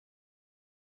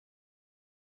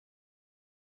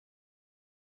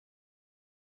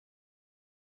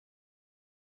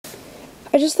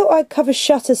I just thought I'd cover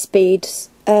shutter speeds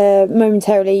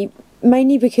momentarily,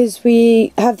 mainly because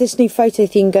we have this new photo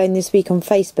theme going this week on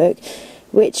Facebook,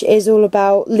 which is all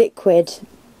about liquid.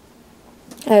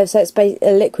 So it's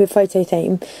a liquid photo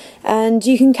theme, and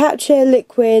you can capture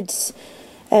liquids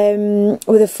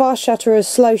with a fast shutter or a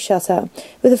slow shutter.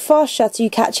 With a fast shutter you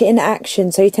catch it in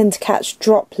action, so you tend to catch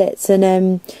droplets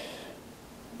and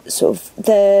sort of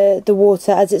the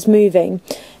water as it's moving.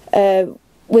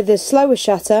 With a slower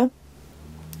shutter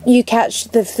you catch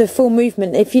the full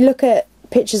movement. If you look at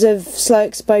pictures of slow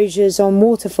exposures on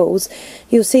waterfalls,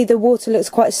 you'll see the water looks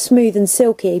quite smooth and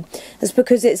silky. That's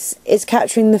because it's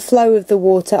capturing the flow of the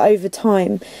water over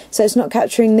time, so it's not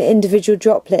capturing the individual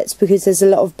droplets because there's a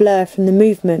lot of blur from the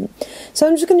movement. So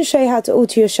I'm just going to show you how to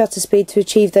alter your shutter speed to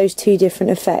achieve those two different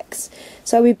effects.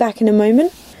 So I'll be back in a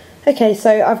moment. Okay,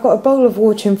 so I've got a bowl of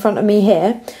water in front of me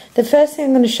here. The first thing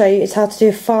I'm going to show you is how to do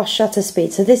a fast shutter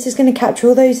speed. So this is going to capture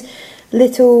all those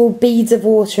little beads of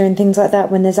water and things like that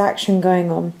when there's action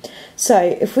going on. So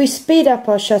if we speed up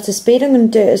our shutter speed, I'm going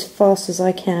to do it as fast as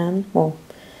I can, well,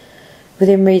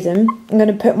 within reason. I'm going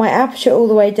to put my aperture all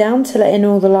the way down to let in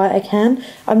all the light I can.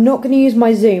 I'm not going to use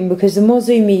my zoom because the more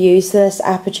zoom you use, the less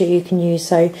aperture you can use.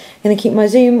 So I'm going to keep my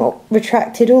zoom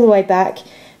retracted all the way back,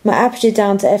 my aperture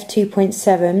down to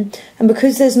f2.7, and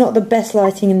because there's not the best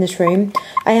lighting in this room,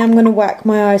 I am going to whack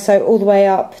my ISO all the way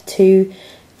up to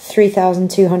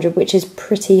 3200, which is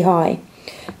pretty high.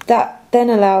 That then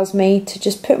allows me to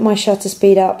just put my shutter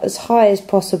speed up as high as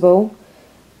possible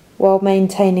while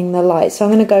maintaining the light. So I'm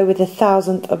going to go with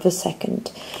 1,000th of a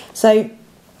second. So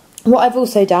what I've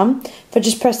also done, if I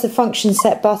just press the function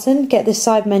set button, get this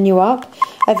side menu up,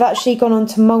 I've actually gone on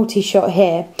to multi-shot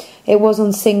here. It was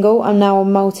on single, I'm now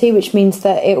on multi, which means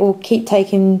that it will keep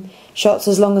taking shots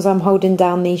as long as I'm holding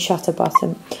down the shutter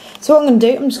button. So what I'm going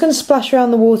to do, I'm just going to splash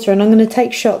around the water and I'm going to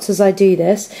take shots as I do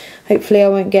this. Hopefully I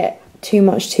won't get too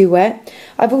wet.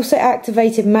 I've also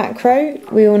activated macro.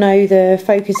 We all know the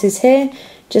focus is here.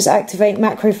 Just activate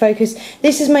macro focus.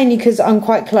 This is mainly because I'm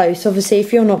quite close. Obviously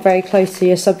if you're not very close to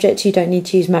your subject you don't need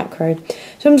to use macro.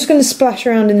 So I'm just going to splash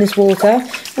around in this water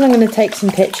and I'm going to take some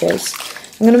pictures.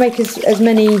 I'm going to make as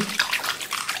many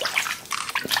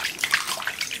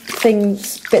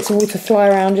bits of water fly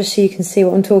around just so you can see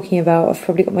what I'm talking about. I've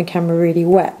probably got my camera really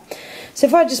wet. So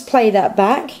if I just play that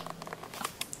back,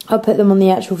 I'll put them on the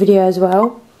actual video as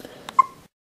well.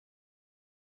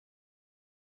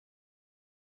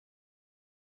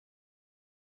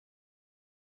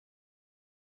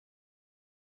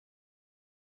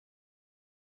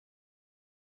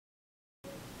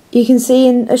 You can see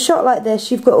in a shot like this,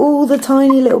 you've got all the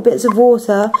tiny little bits of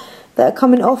water that are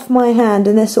coming off my hand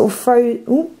and they're sort of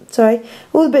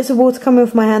all the bits of water coming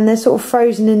off my hand, they're sort of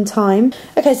frozen in time.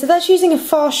 Okay, so that's using a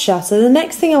fast shutter. The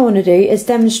next thing I want to do is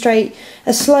demonstrate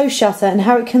a slow shutter and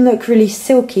how it can look really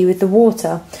silky with the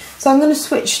water. So I'm going to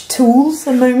switch tools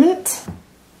a moment.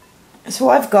 So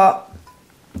what I've got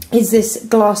is this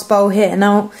glass bowl here.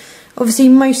 Now, obviously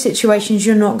in most situations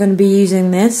you're not going to be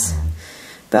using this,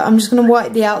 but I'm just going to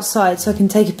wipe the outside so I can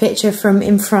take a picture from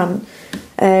in front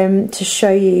to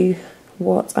show you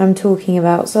what I'm talking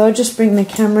about. So I'll just bring the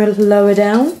camera lower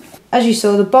down. As you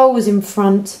saw, the bowl was in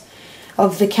front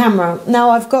of the camera.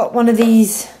 Now I've got one of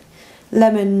these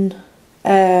lemon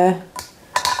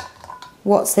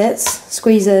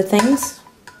squeezer things.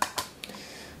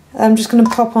 I'm just going to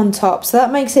pop on top, so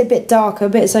that makes it a bit darker,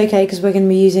 but it's okay because we're going to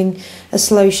be using a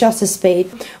slow shutter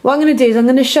speed. What I'm going to do is I'm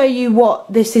going to show you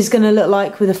what this is going to look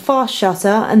like with a fast shutter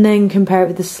and then compare it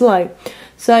with the slow.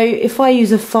 So if I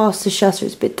use a faster shutter,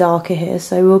 it's a bit darker here,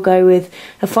 so we'll go with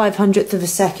a 500th of a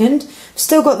second.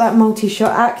 Still got that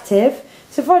multi-shot active,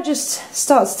 so if I just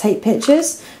start to take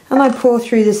pictures and I pour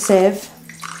through the sieve,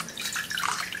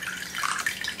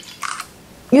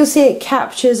 you'll see it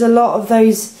captures a lot of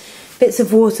those bits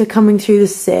of water coming through the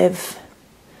sieve.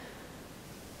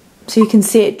 So you can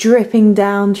see it dripping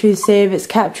down through the sieve, it's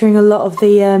capturing a lot of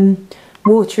the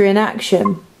water in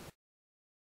action.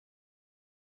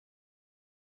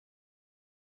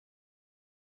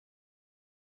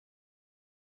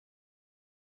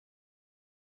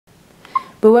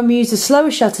 But when we use a slower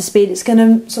shutter speed, it's going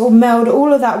to sort of meld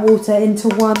all of that water into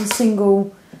one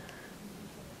single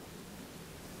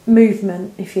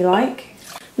movement, if you like.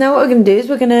 Now what we're going to do is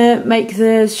we're going to make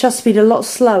the shutter speed a lot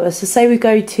slower. So say we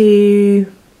go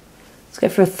to, let's go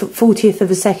for a 40th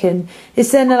of a second.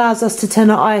 This then allows us to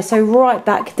turn our ISO right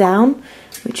back down,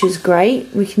 which is great.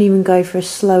 We can even go for a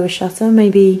slower shutter,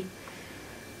 maybe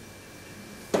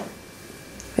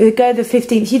we'll go the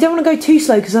 15th. You don't want to go too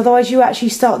slow because otherwise you actually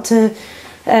start to,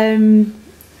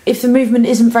 if the movement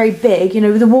isn't very big, you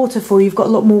know, with a waterfall you've got a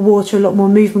lot more water, a lot more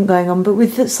movement going on, but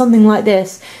with something like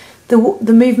this, the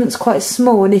movement's quite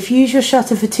small, and if you use your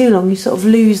shutter for too long you sort of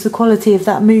lose the quality of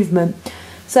that movement.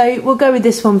 So we'll go with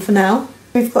this one for now.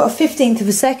 We've got a 15th of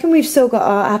a second, we've still got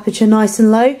our aperture nice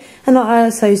and low, and our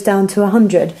ISO's down to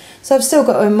 100. So I've still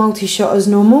got a multi-shot as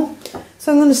normal.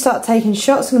 So I'm going to start taking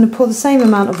shots. I'm going to pour the same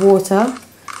amount of water.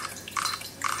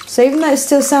 So even though it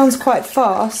still sounds quite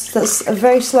fast, that's a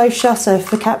very slow shutter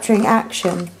for capturing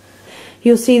action.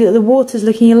 You'll see that the water's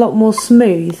looking a lot more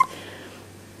smooth.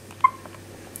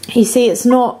 You see it's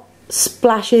not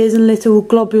splashes and little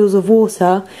globules of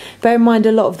water. Bear in mind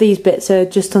a lot of these bits are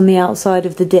just on the outside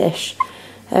of the dish.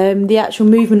 The actual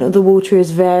movement of the water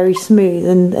is very smooth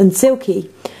and silky.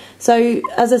 So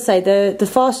as I say, the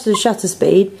faster the shutter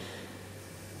speed,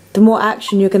 the more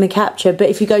action you're going to capture, but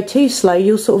if you go too slow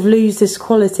you'll sort of lose this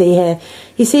quality here.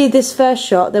 You see this first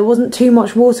shot, there wasn't too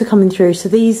much water coming through, so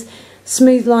these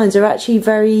smooth lines are actually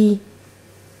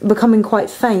becoming quite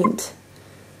faint,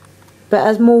 but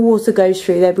as more water goes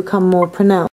through they become more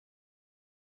pronounced.